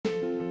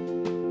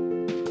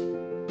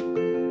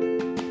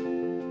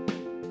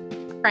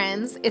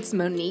Friends, it's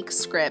Monique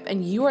Scripp,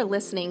 and you are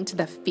listening to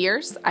the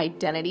Fierce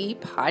Identity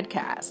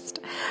Podcast.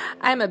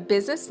 I'm a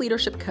business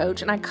leadership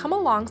coach, and I come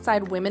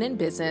alongside women in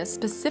business,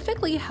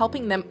 specifically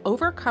helping them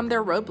overcome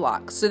their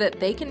roadblocks so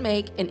that they can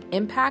make an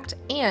impact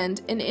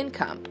and an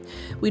income.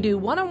 We do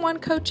one-on-one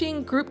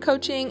coaching, group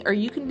coaching, or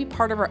you can be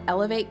part of our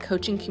Elevate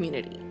coaching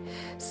community.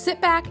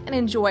 Sit back and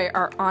enjoy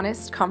our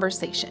honest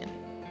conversation.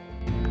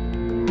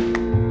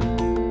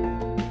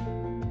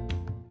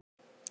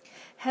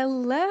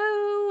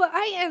 Hello,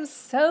 I am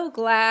so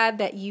glad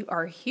that you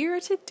are here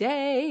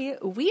today.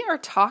 We are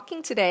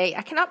talking today.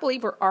 I cannot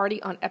believe we're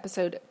already on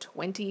episode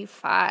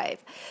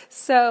 25.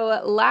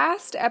 So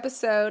last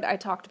episode, I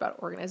talked about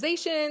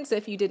organization. So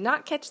if you did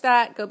not catch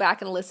that, go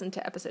back and listen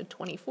to episode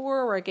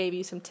 24 where I gave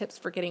you some tips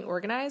for getting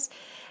organized.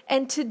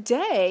 And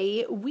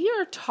today we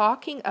are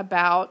talking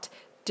about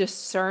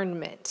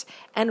discernment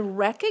and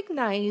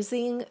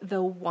recognizing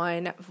the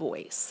one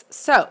voice.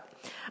 So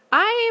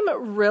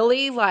I'm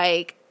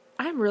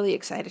really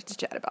excited to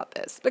chat about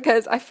this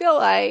because I feel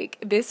like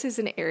this is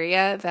an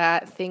area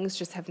that things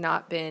just have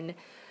not been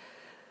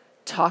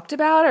talked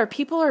about, or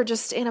people are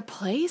just in a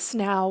place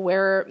now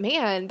where,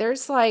 man,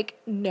 there's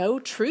like no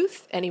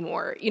truth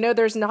anymore.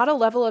 There's not a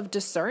level of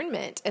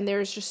discernment, and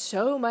there's just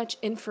so much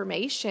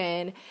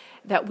information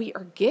that we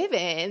are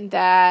given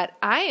that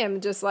I am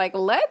just like,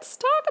 let's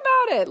talk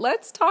about it.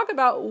 Let's talk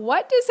about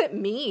what does it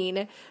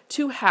mean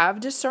to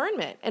have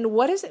discernment, and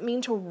what does it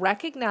mean to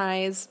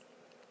recognize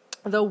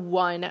the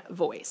one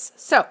voice.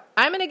 So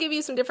I'm going to give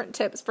you some different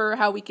tips for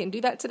how we can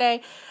do that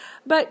today,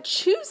 but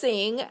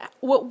choosing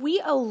what we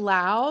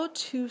allow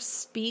to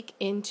speak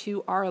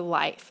into our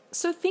life.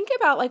 So think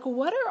about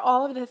what are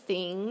all of the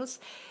things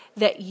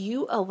that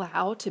you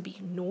allow to be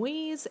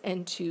noise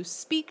and to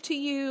speak to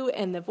you,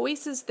 and the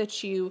voices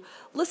that you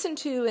listen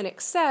to and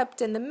accept,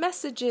 and the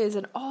messages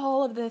and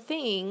all of the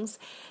things.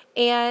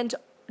 And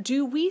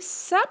do we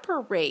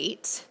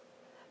separate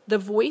the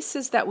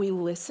voices that we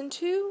listen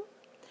to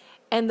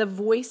and the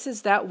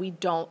voices that we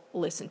don't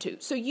listen to?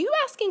 So you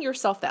asking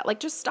yourself that,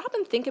 just stop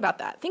and think about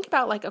that. Think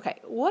about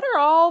okay, what are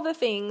all the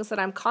things that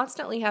I'm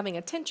constantly having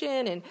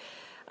attention and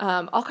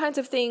all kinds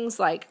of things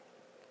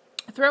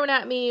thrown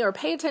at me or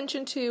pay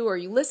attention to, or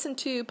you listen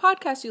to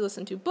podcasts, you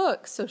listen to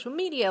books, social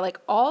media,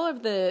 all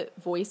of the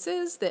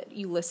voices that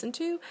you listen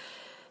to.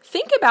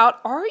 Think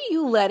about, are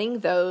you letting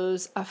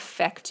those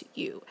affect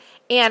you?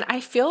 And I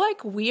feel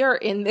like we are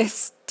in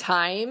this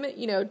time,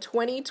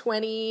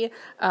 2020,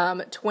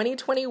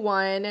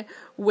 2021,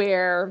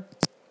 where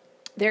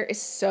there is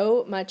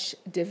so much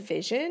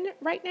division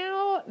right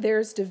now.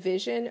 There's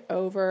division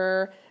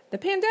over the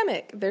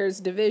pandemic. There's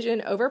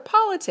division over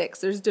politics.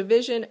 There's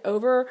division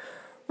over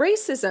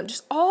racism,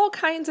 just all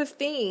kinds of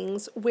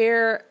things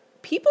where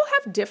people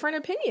have different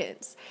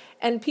opinions,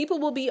 and people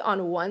will be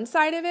on one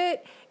side of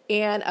it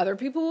and other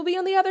people will be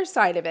on the other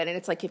side of it. And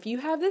it's if you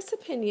have this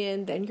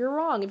opinion, then you're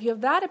wrong. If you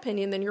have that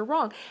opinion, then you're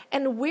wrong.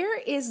 And where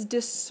is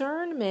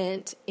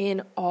discernment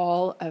in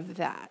all of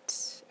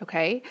that?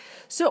 Okay.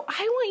 So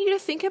I want you to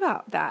think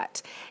about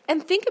that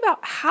and think about,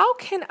 how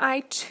can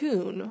I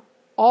tune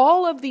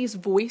all of these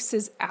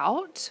voices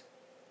out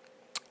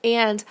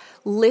and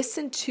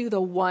listen to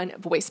the one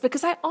voice?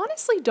 Because I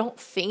honestly don't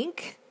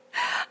think,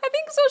 I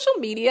think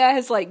social media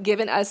has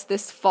given us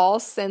this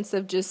false sense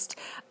of just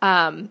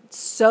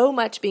so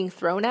much being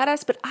thrown at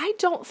us, but I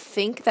don't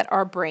think that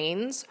our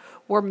brains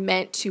were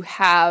meant to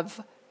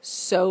have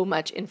so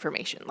much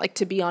information,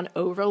 to be on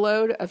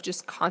overload of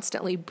just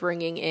constantly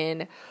bringing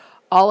in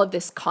all of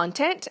this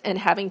content and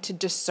having to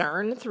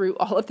discern through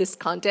all of this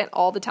content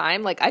all the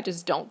time. I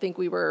just don't think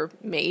we were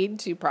made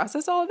to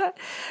process all of that.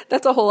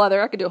 That's a whole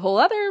other, I could do a whole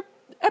other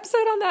episode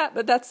on that,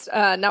 but that's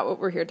not what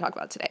we're here to talk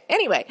about today.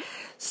 Anyway,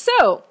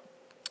 so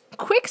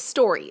quick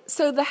story.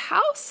 So the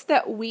house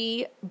that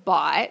we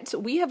bought,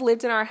 we have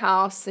lived in our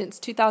house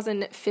since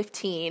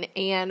 2015.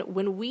 And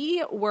when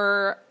we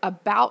were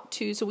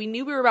so we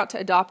knew we were about to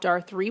adopt our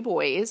 3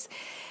 boys,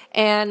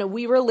 and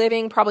we were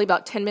living probably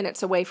about 10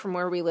 minutes away from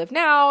where we live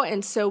now.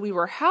 And so we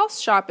were house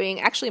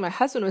shopping. Actually, my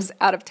husband was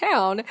out of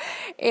town.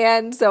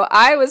 And so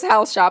I was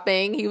house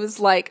shopping. He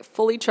was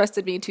fully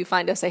trusted me to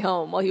find us a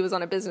home while he was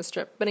on a business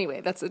trip. But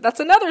anyway, that's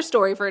another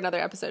story for another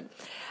episode.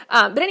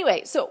 But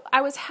anyway, so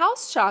I was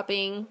house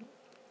shopping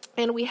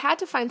and we had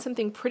to find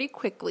something pretty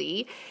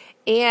quickly.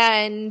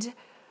 And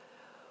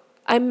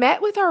I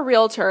met with our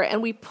realtor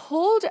and we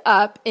pulled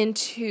up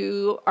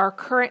into our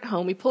current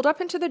home. We pulled up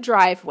into the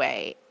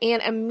driveway,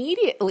 and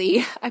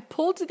immediately I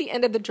pulled to the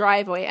end of the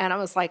driveway and I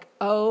was like,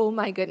 oh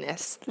my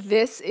goodness,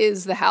 this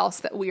is the house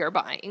that we are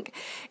buying.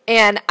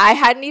 And I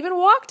hadn't even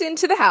walked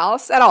into the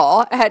house at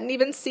all. I hadn't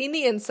even seen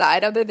the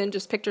inside other than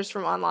just pictures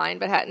from online,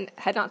 but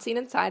had not seen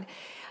inside.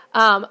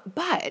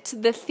 But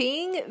the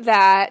thing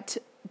that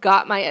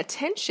got my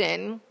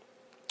attention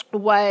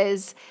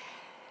was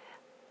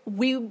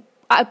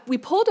we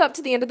pulled up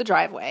to the end of the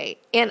driveway,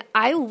 and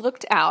I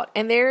looked out,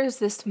 and there's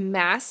this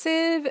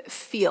massive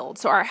field.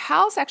 So our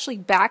house actually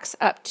backs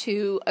up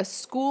to a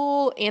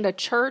school and a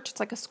church. It's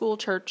like a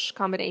school-church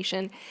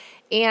combination.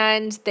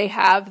 And they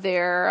have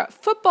their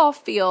football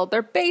field,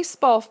 their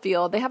baseball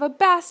field. They have a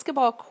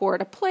basketball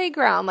court, a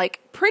playground, like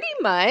pretty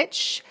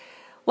much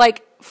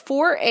like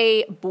for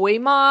a boy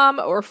mom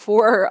or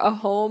for a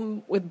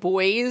home with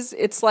boys,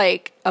 it's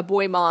like a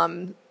boy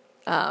mom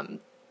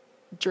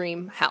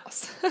dream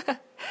house.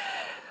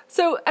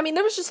 So, I mean,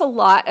 there was just a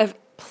lot of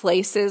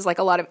places, like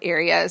a lot of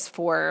areas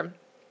for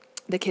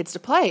the kids to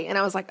play. And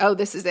I was like, oh,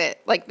 this is it.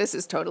 Like, this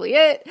is totally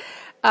it.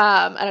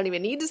 I don't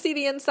even need to see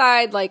the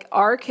inside. Like,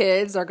 our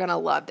kids are going to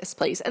love this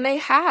place. And they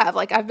have.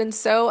 Like, I've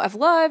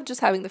loved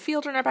just having the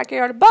field in our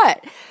backyard.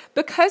 But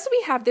because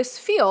we have this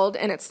field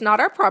and it's not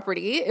our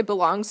property, it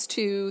belongs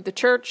to the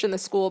church and the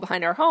school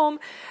behind our home.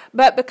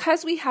 But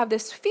because we have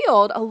this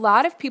field, a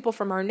lot of people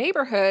from our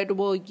neighborhood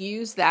will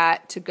use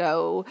that to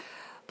go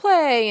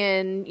play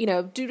and,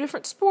 do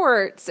different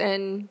sports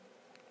and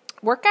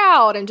work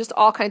out and just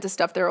all kinds of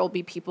stuff. There will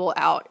be people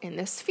out in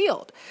this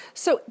field.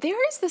 So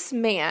there is this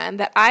man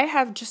that I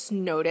have just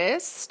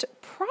noticed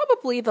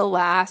probably the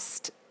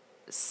last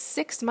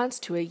 6 months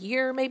to a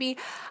year, maybe.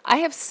 I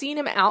have seen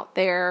him out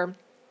there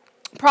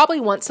probably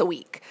once a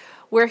week,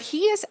 where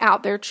he is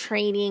out there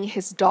training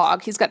his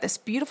dog. He's got this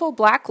beautiful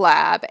black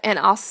lab, and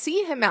I'll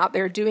see him out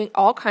there doing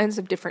all kinds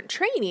of different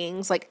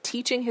trainings, like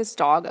teaching his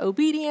dog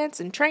obedience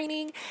and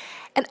training.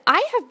 And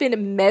I have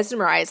been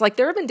mesmerized. Like,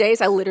 there have been days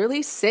I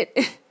literally sit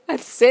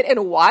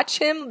and watch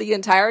him the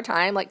entire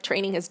time, like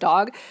training his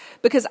dog,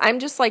 because I'm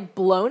just like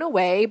blown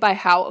away by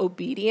how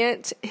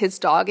obedient his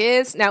dog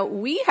is. Now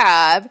we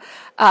have,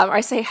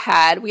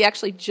 we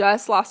actually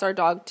just lost our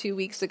dog 2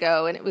 weeks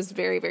ago, and it was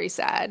very, very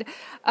sad.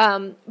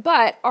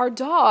 But our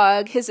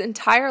dog, his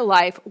entire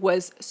life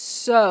was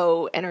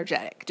so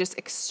energetic, just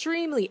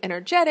extremely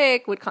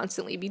energetic, would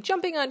constantly be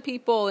jumping on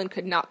people and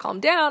could not calm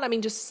down. I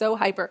mean, just so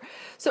hyper.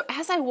 So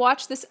as I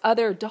watched this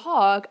other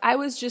dog, I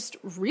was just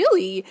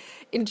really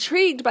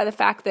intrigued by the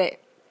fact that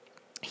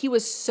he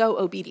was so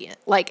obedient.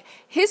 Like,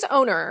 his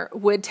owner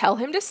would tell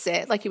him to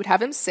sit, like he would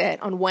have him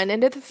sit on one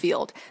end of the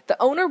field.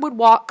 The owner would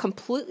walk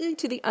completely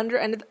to the other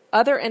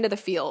end of the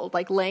field,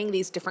 like laying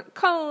these different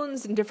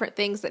cones and different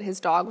things that his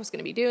dog was going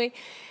to be doing.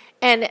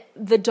 And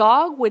the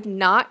dog would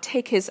not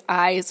take his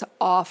eyes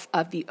off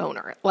of the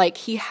owner. Like,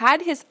 he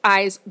had his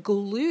eyes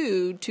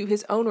glued to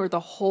his owner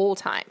the whole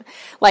time.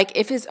 Like,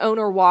 if his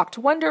owner walked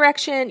one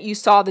direction, you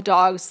saw the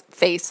dog's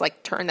face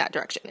like turn that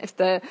direction. If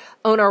the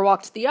owner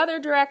walked the other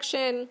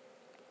direction,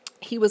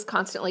 he was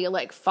constantly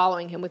like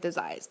following him with his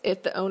eyes.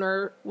 If the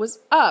owner was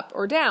up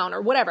or down or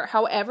whatever,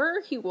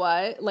 however he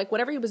was, like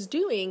whatever he was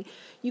doing,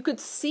 you could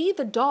see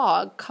the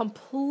dog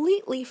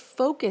completely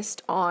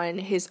focused on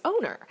his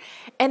owner.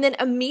 And then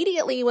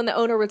immediately when the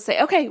owner would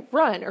say, okay,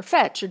 run or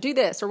fetch or do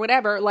this or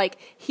whatever, like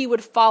he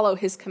would follow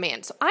his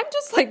command. So I'm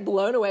just like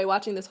blown away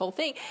watching this whole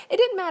thing. It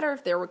didn't matter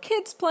if there were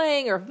kids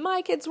playing or if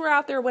my kids were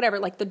out there or whatever.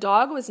 Like, the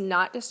dog was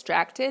not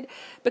distracted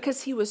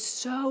because he was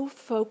so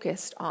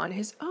focused on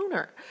his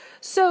owner.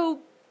 So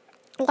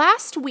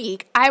last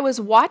week, I was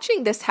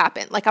watching this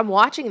happen. Like, I'm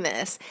watching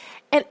this,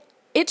 and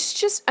it's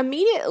just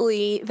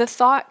immediately the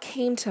thought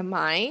came to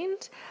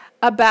mind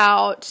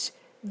about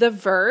the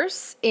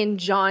verse in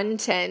John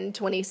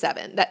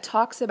 10:27 that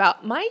talks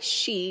about, my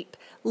sheep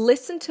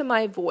listen to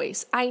my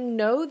voice. I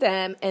know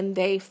them and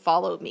they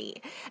follow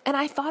me. And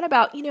I thought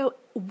about,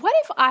 what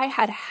if I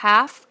had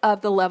half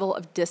of the level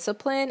of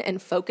discipline and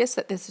focus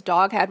that this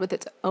dog had with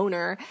its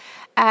owner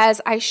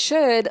as I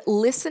should,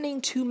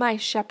 listening to my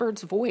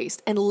shepherd's voice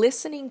and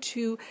listening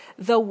to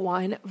the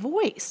one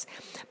voice?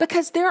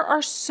 Because there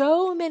are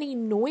so many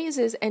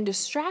noises and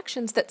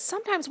distractions that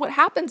sometimes what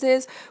happens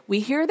is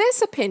we hear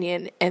this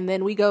opinion and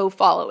then we go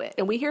follow it.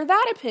 And we hear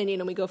that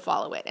opinion and we go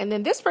follow it. And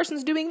then this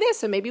person's doing this,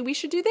 so maybe we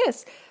should do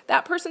this.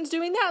 That person's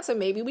doing that, so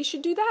maybe we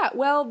should do that.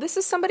 Well, this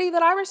is somebody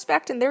that I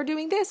respect and they're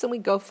doing this, and we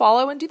go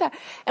follow and do that.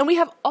 And we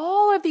have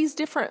all of these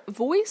different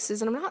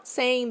voices. And I'm not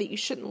saying that you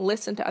shouldn't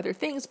listen to other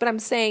things, but I'm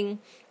saying,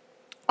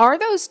 are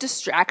those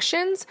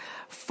distractions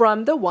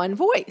from the one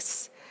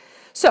voice?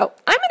 So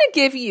I'm going to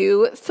give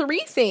you 3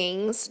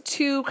 things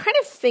to kind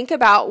of think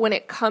about when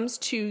it comes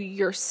to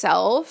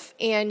yourself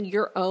and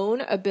your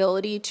own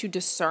ability to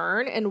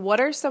discern, and what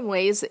are some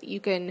ways that you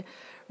can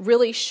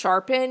really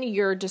sharpen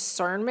your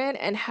discernment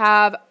and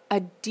have a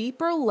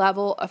deeper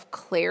level of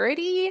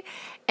clarity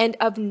and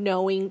of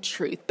knowing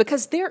truth,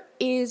 because there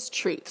is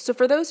truth. So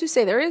for those who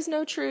say there is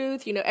no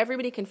truth,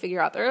 everybody can figure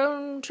out their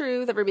own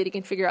truth, everybody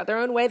can figure out their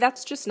own way,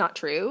 that's just not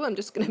true. I'm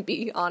just going to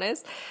be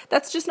honest.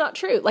 That's just not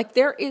true. Like,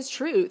 there is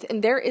truth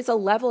and there is a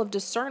level of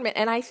discernment.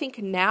 And I think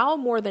now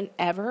more than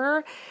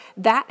ever,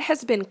 that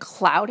has been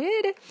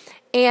clouded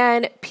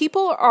and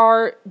people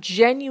are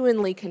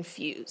genuinely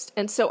confused.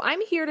 And so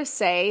I'm here to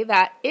say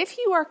that if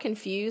you are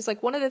confused,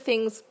 like, one of the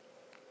things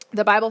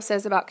the Bible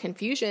says about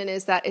confusion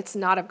is that it's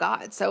not of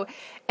God. So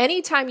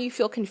anytime you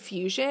feel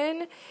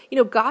confusion,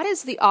 God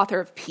is the author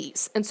of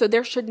peace. And so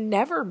there should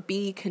never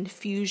be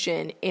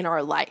confusion in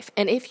our life.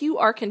 And if you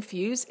are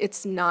confused,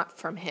 it's not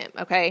from him.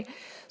 Okay.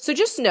 So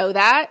just know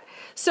that.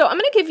 So I'm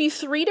going to give you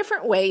 3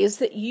 different ways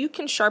that you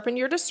can sharpen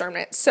your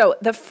discernment. So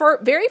the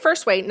very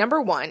first way,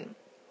 number 1,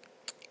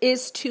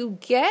 is to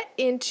get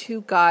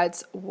into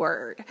God's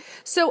word.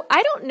 So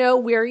I don't know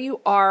where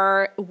you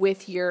are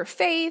with your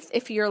faith.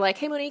 If you're like,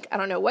 hey, Monique, I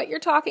don't know what you're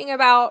talking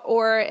about.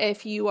 Or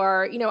if you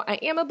are, I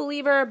am a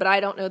believer, but I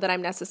don't know that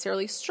I'm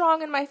necessarily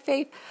strong in my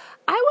faith.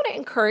 I want to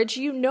encourage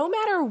you, no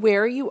matter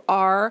where you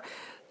are,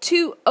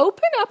 to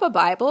open up a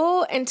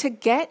Bible and to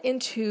get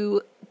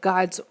into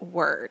God's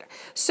word.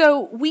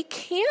 So we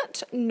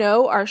can't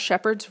know our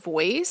shepherd's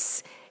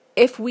voice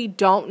if we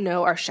don't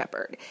know our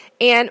shepherd.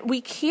 And we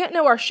can't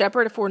know our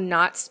shepherd if we're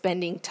not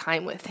spending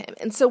time with him.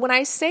 And so when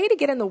I say to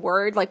get in the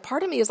word, like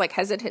part of me is like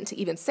hesitant to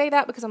even say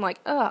that because I'm like,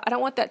 I don't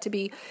want that to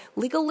be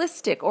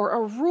legalistic or a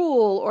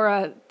rule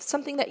or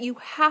something that you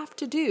have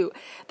to do.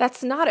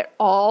 That's not at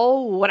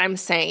all what I'm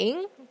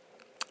saying.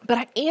 But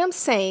I am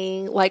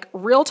saying, like,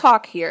 real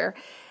talk here,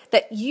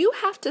 that you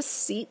have to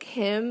seek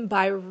him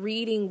by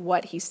reading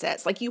what he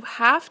says. Like, you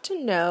have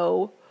to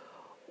know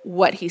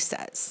what he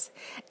says.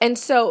 And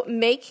so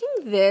making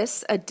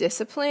this a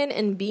discipline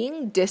and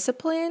being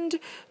disciplined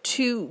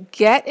to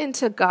get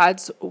into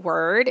God's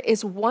word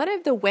is one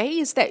of the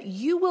ways that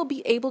you will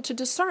be able to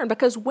discern.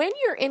 Because when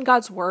you're in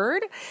God's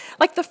word,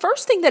 like the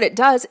first thing that it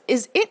does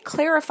is it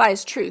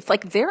clarifies truth.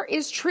 Like there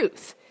is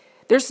truth.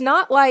 There's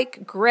not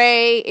like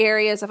gray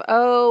areas of,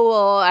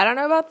 I don't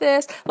know about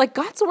this. Like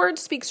God's word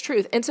speaks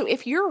truth. And so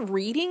if you're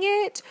reading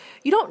it,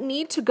 you don't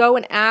need to go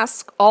and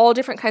ask all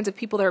different kinds of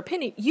people their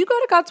opinion. You go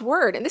to God's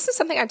word. And this is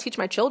something I teach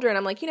my children.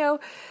 I'm like,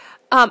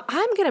 I'm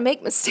going to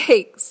make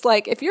mistakes.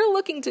 Like if you're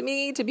looking to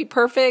me to be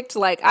perfect,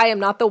 like I am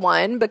not the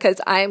one because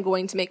I am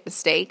going to make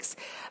mistakes,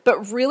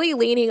 but really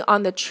leaning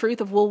on the truth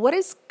of, what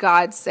does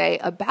God say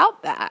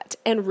about that?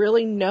 And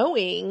really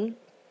knowing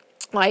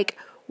like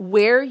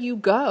where you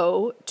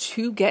go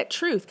to get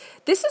truth.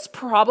 This is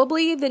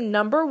probably the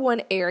number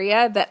one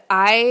area that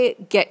I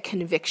get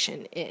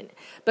conviction in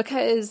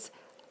because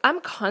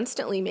I'm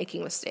constantly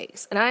making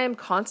mistakes and I am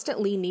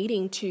constantly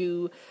needing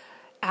to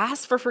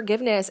ask for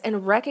forgiveness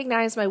and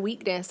recognize my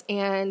weakness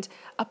and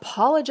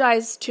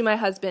apologize to my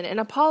husband and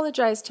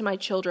apologize to my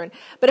children.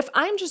 But if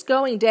I'm just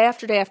going day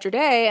after day after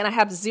day and I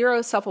have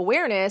zero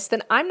self-awareness,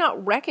 then I'm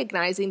not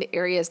recognizing the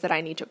areas that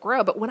I need to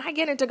grow. But when I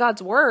get into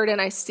God's word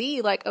and I see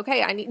like,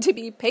 okay, I need to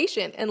be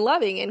patient and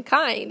loving and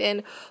kind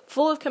and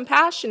full of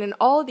compassion and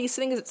all of these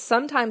things that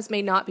sometimes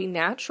may not be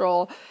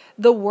natural,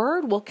 the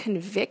word will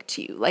convict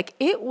you. Like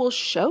it will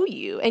show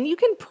you, and you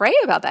can pray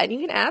about that and you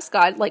can ask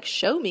God, like,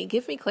 show me,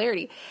 give me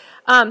clarity.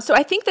 So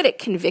I think that it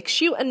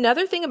convicts you.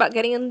 Another thing about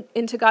getting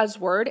into God's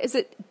word is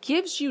it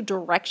gives you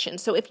direction.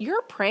 So if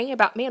you're praying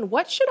about, man,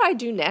 what should I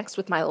do next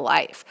with my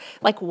life?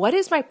 Like, what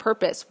is my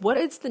purpose? What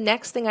is the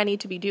next thing I need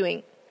to be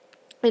doing?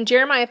 In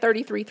Jeremiah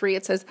 33:3,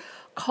 it says,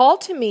 call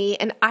to me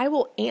and I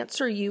will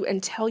answer you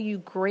and tell you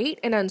great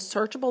and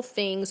unsearchable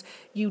things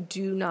you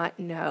do not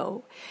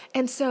know.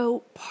 And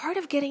so part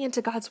of getting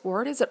into God's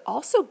word is it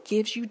also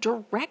gives you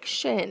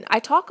direction. I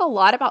talk a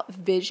lot about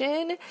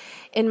vision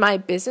in my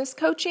business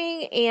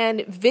coaching,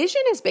 and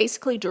vision is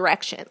basically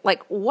direction.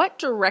 Like what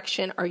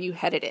direction are you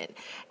headed in?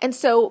 And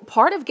so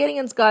part of getting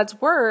into God's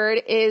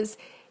word is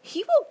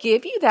He will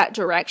give you that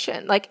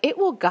direction. Like it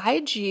will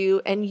guide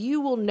you and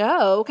you will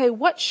know, okay,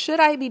 what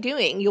should I be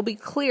doing? You'll be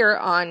clear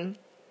on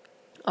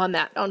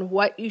that, on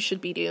what you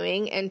should be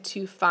doing, and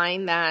to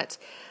find that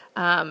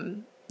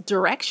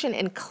direction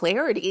and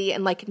clarity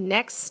and like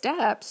next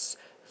steps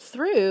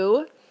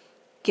through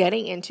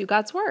getting into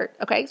God's word.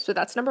 Okay, so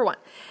that's number 1.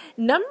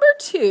 Number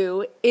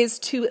 2 is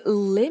to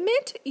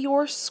limit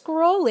your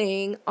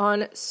scrolling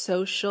on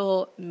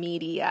social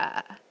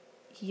media.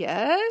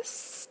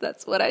 Yes,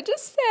 that's what I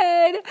just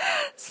said.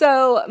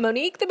 So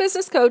Monique, the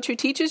business coach who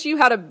teaches you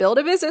how to build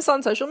a business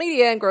on social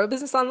media and grow a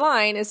business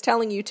online, is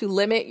telling you to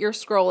limit your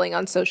scrolling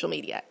on social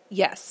media.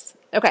 Yes.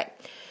 Okay.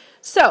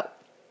 So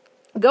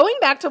going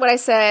back to what I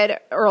said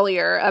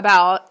earlier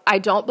about, I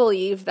don't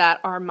believe that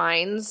our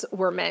brains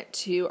were meant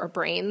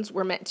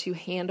to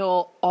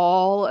handle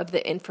all of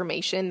the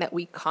information that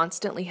we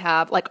constantly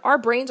have. Like our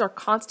brains are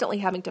constantly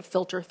having to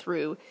filter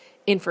through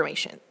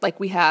information. Like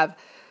we have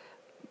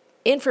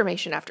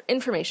information after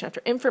information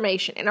after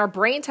information, and our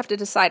brains have to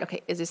decide,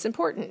 okay, is this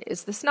important?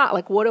 Is this not?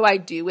 Like, what do I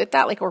do with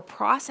that? Like, we're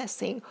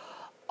processing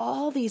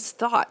all these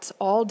thoughts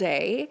all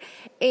day.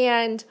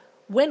 And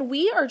when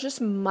we are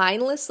just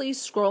mindlessly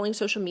scrolling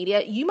social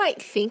media, you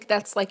might think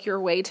that's like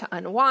your way to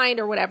unwind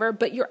or whatever,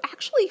 but you're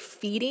actually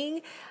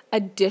feeding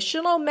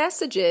additional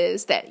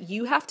messages that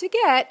you have to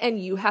get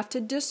and you have to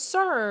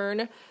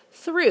discern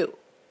through.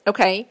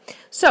 Okay.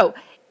 So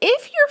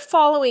if you're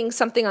following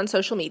something on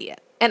social media,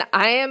 and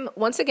I am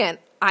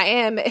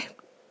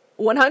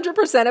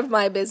 100% of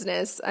my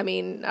business, I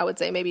mean, I would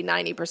say maybe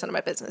 90% of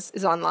my business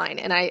is online.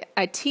 And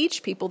I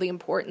teach people the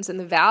importance and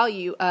the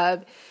value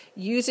of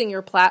using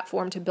your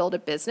platform to build a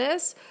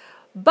business.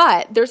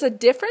 But there's a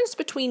difference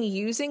between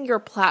using your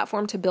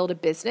platform to build a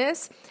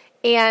business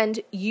and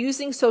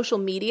using social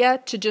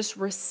media to just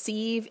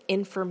receive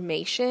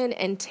information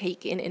and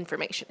take in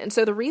information. And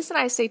so the reason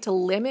I say to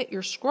limit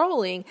your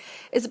scrolling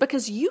is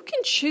because you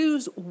can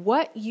choose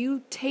what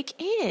you take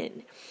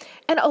in.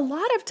 And a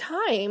lot of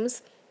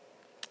times,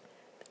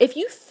 if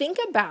you think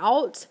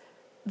about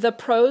the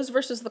pros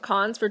versus the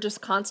cons for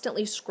just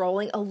constantly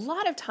scrolling, a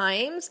lot of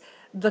times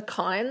the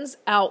cons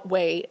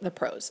outweigh the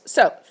pros.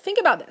 So think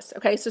about this,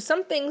 okay? So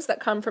some things that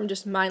come from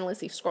just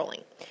mindlessly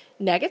scrolling.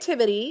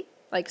 Negativity,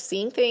 like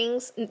seeing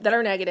things that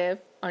are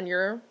negative on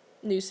your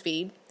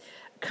newsfeed.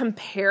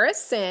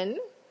 Comparison,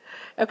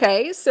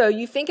 okay? So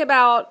you think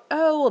about,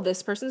 oh, well,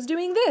 this person's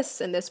doing this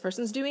and this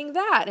person's doing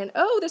that. And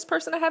oh, this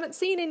person I haven't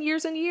seen in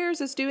years and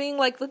years is doing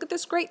like, look at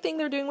this great thing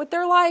they're doing with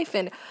their life.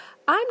 And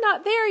I'm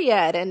not there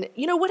yet. And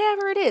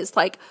whatever it is,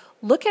 like,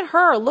 look at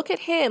her, look at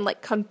him,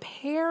 like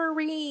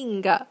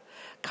comparison.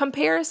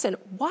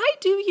 Why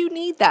do you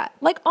need that?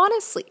 Like,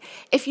 honestly,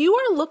 if you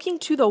are looking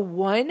to the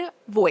one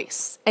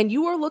voice and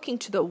you are looking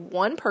to the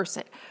one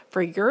person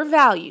for your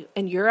value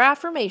and your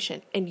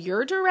affirmation and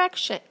your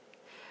direction,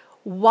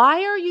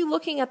 why are you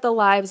looking at the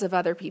lives of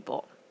other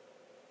people?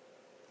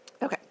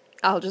 Okay,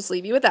 I'll just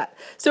leave you with that.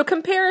 So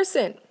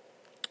comparison,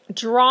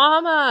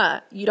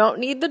 drama, you don't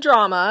need the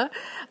drama,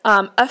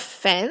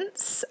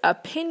 offense,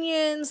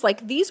 opinions,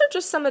 like these are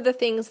just some of the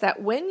things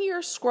that when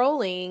you're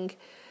scrolling,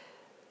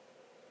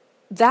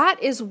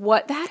 that is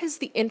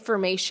the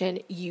information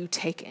you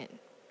take in.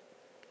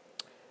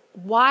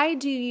 Why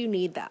do you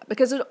need that?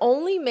 Because it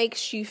only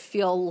makes you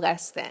feel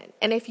less than.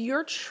 And if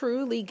you're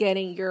truly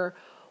getting your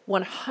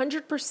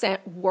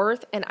 100%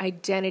 worth and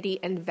identity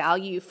and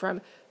value from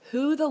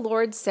who the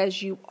Lord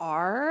says you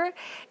are,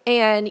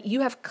 and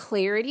you have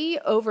clarity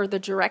over the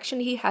direction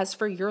He has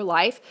for your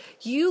life,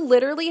 you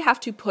literally have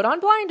to put on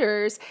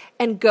blinders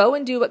and go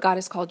and do what God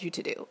has called you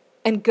to do.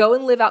 And go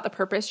and live out the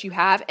purpose you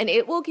have. And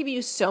it will give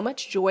you so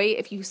much joy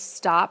if you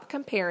stop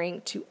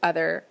comparing to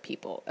other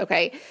people.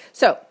 Okay.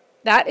 So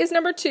that is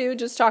number 2,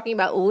 just talking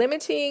about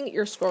limiting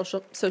your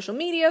social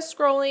media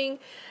scrolling.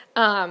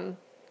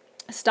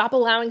 Stop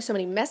allowing so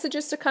many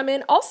messages to come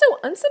in. Also,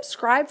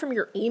 unsubscribe from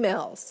your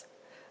emails.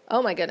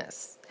 Oh my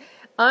goodness.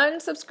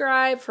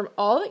 Unsubscribe from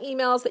all the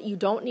emails that you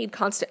don't need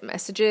constant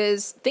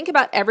messages. Think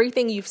about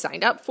everything you've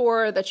signed up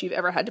for, that you've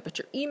ever had to put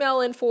your email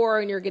in for,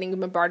 and you're getting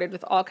bombarded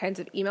with all kinds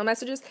of email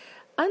messages.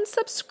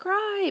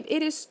 Unsubscribe.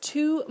 It is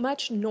too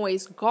much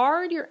noise.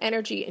 Guard your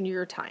energy and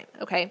your time,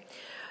 okay?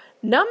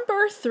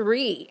 Number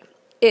 3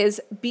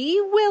 is be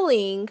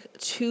willing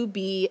to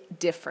be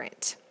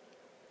different.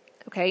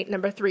 Okay,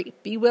 number 3,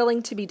 be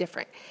willing to be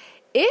different.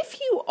 If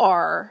you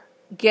are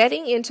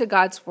getting into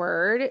God's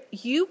word,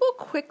 you will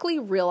quickly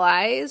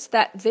realize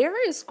that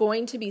there is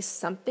going to be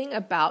something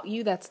about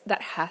you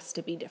that has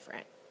to be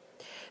different.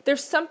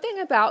 There's something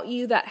about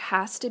you that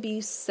has to be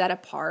set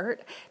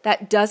apart,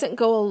 that doesn't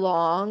go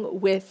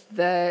along with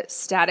the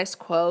status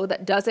quo,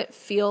 that doesn't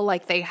feel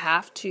like they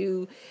have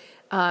to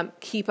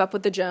keep up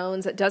with the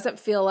Jones. It doesn't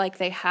feel like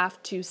they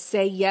have to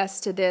say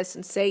yes to this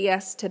and say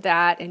yes to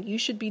that, and you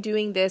should be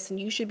doing this and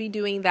you should be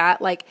doing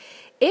that. Like,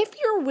 if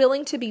you're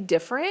willing to be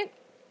different,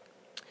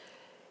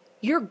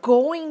 you're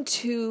going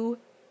to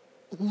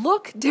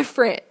look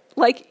different.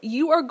 Like,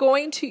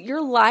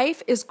 your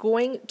life is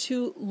going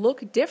to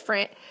look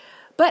different.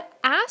 But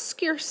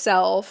ask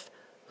yourself,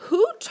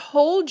 who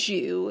told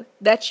you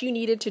that you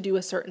needed to do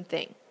a certain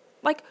thing?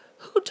 Like,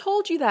 who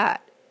told you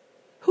that?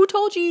 Who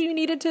told you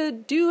needed to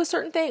do a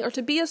certain thing or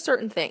to be a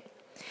certain thing?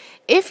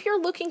 If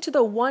you're looking to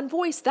the one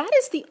voice, that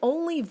is the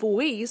only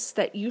voice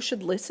that you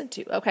should listen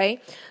to,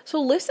 okay? So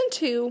listen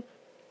to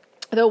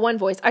the one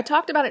voice. I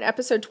talked about in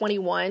episode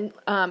 21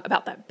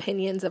 about the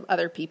opinions of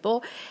other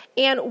people.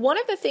 And one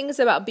of the things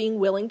about being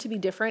willing to be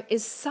different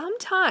is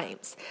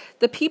sometimes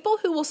the people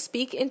who will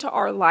speak into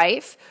our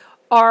life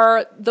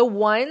are the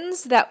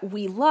ones that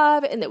we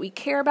love and that we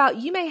care about.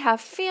 You may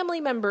have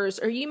family members,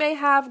 or you may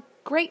have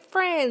great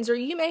friends, or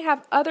you may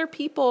have other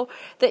people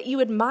that you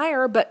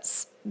admire,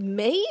 but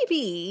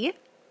maybe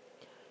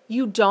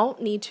you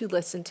don't need to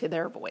listen to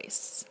their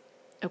voice.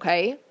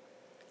 Okay?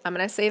 I'm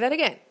going to say that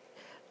again.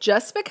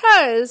 Just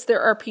because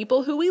there are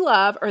people who we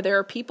love, or there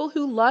are people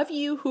who love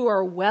you who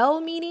are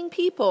well-meaning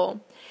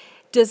people,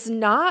 does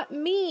not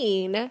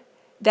mean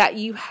that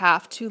you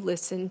have to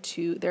listen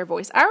to their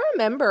voice. I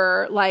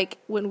remember, like,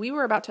 when we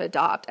were about to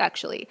adopt,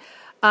 actually,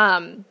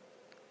 one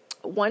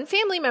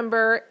family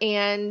member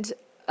and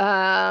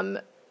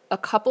a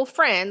couple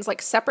friends,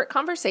 like separate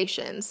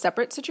conversations,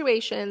 separate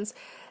situations,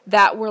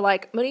 that were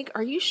like, Monique,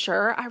 are you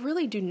sure? I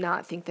really do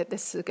not think that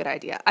this is a good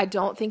idea. I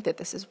don't think that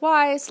this is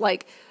wise.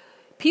 Like,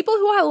 people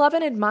who I love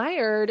and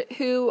admired,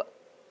 who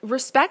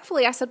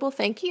respectfully, I said, well,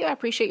 thank you. I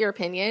appreciate your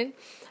opinion,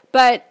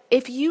 But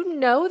if you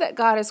know that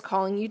God is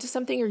calling you to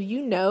something, or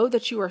you know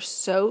that you are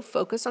so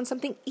focused on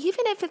something,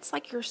 even if it's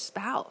like your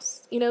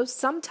spouse,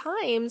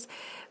 sometimes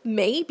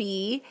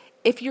maybe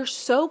if you're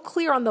so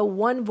clear on the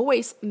one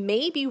voice,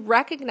 maybe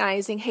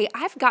recognizing, hey,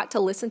 I've got to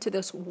listen to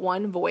this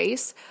one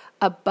voice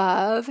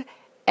above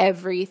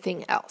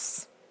everything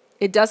else.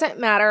 It doesn't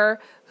matter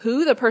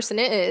who the person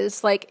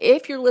is. Like,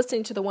 if you're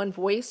listening to the one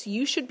voice,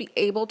 you should be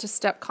able to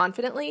step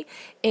confidently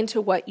into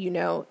what you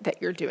know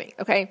that you're doing,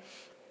 okay?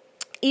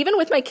 Even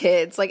with my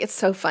kids, like, it's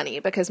so funny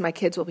because my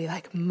kids will be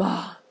like,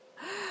 Mom,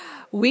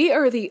 we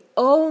are the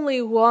only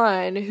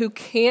one who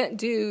can't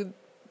do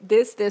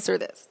this, or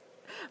this.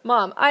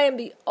 Mom, I am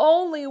the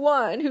only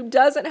one who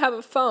doesn't have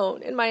a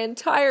phone in my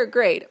entire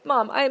grade.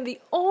 Mom, I am the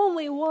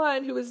only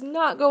one who is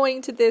not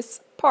going to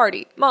this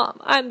party. Mom,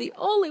 I'm the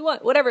only one,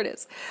 whatever it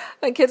is.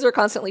 My kids are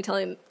constantly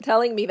telling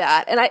me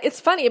that. And it's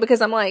funny because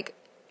I'm like,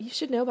 you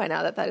should know by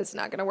now that is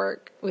not going to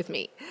work with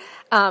me.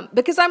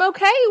 Because I'm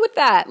okay with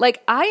that.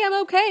 Like, I am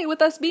okay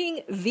with us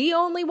being the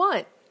only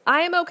one.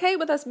 I am okay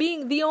with us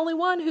being the only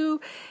one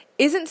who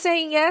isn't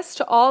saying yes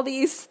to all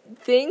these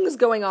things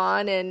going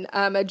on and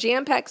a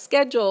jam-packed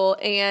schedule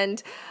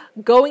and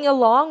going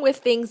along with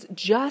things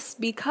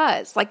just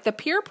because. Like, the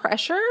peer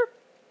pressure,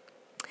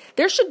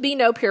 there should be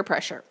no peer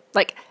pressure.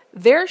 Like,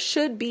 there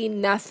should be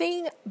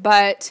nothing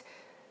but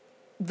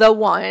the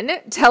one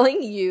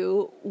telling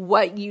you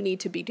what you need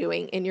to be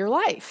doing in your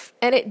life.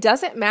 And it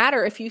doesn't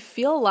matter if you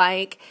feel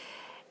like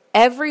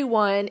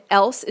everyone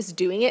else is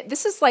doing it.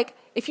 This is like,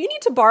 if you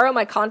need to borrow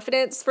my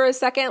confidence for a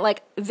second,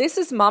 like, this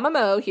is Mama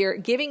Mo here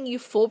giving you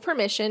full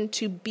permission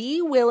to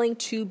be willing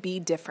to be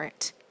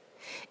different.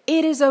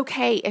 It is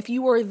okay if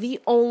you are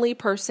the only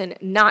person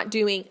not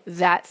doing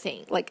that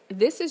thing. Like,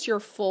 this is your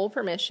full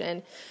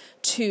permission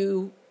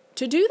to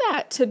do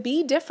that, to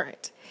be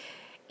different.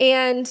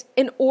 And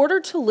in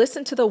order to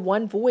listen to the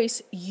one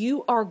voice,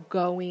 you are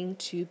going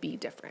to be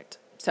different.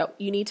 So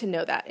you need to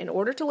know that. In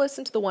order to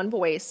listen to the one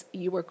voice,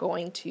 you are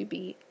going to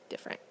be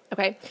different.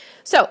 Okay?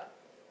 So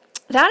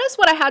that is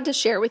what I had to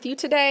share with you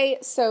today.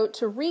 So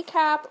to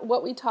recap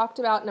what we talked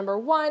about, number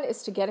 1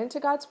 is to get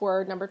into God's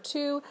word. Number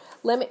 2,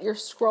 limit your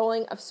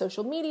scrolling of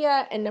social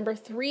media. And number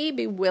 3,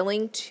 be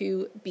willing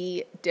to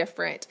be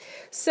different.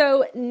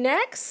 So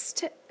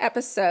next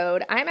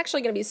episode, I'm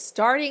actually going to be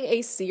starting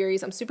a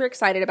series I'm super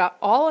excited about,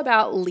 all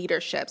about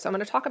leadership. So I'm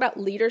going to talk about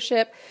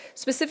leadership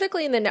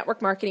specifically in the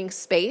network marketing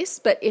space.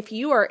 But if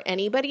you are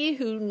anybody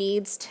who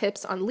needs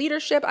tips on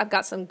leadership, I've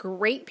got some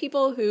great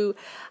people who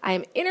I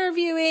am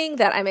interviewing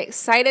that I'm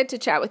excited to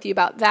chat with you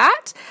about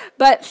that.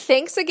 But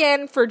thanks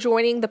again for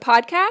joining the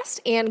podcast,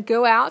 and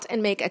go out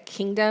and make a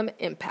kingdom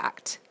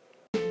impact.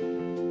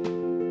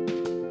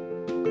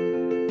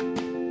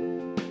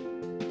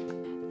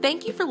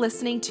 Thank you for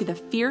listening to the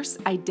Fierce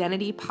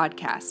Identity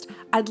Podcast.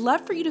 I'd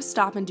love for you to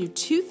stop and do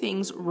 2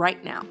 things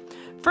right now.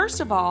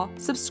 First of all,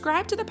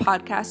 subscribe to the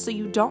podcast so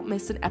you don't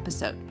miss an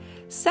episode.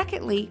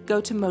 Secondly,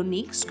 go to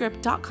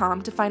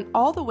moniquescript.com to find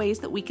all the ways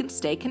that we can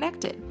stay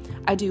connected.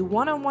 I do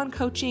one-on-one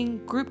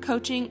coaching, group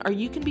coaching, or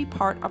you can be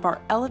part of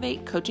our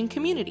Elevate coaching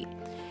community.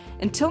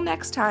 Until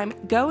next time,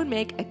 go and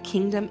make a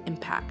kingdom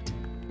impact.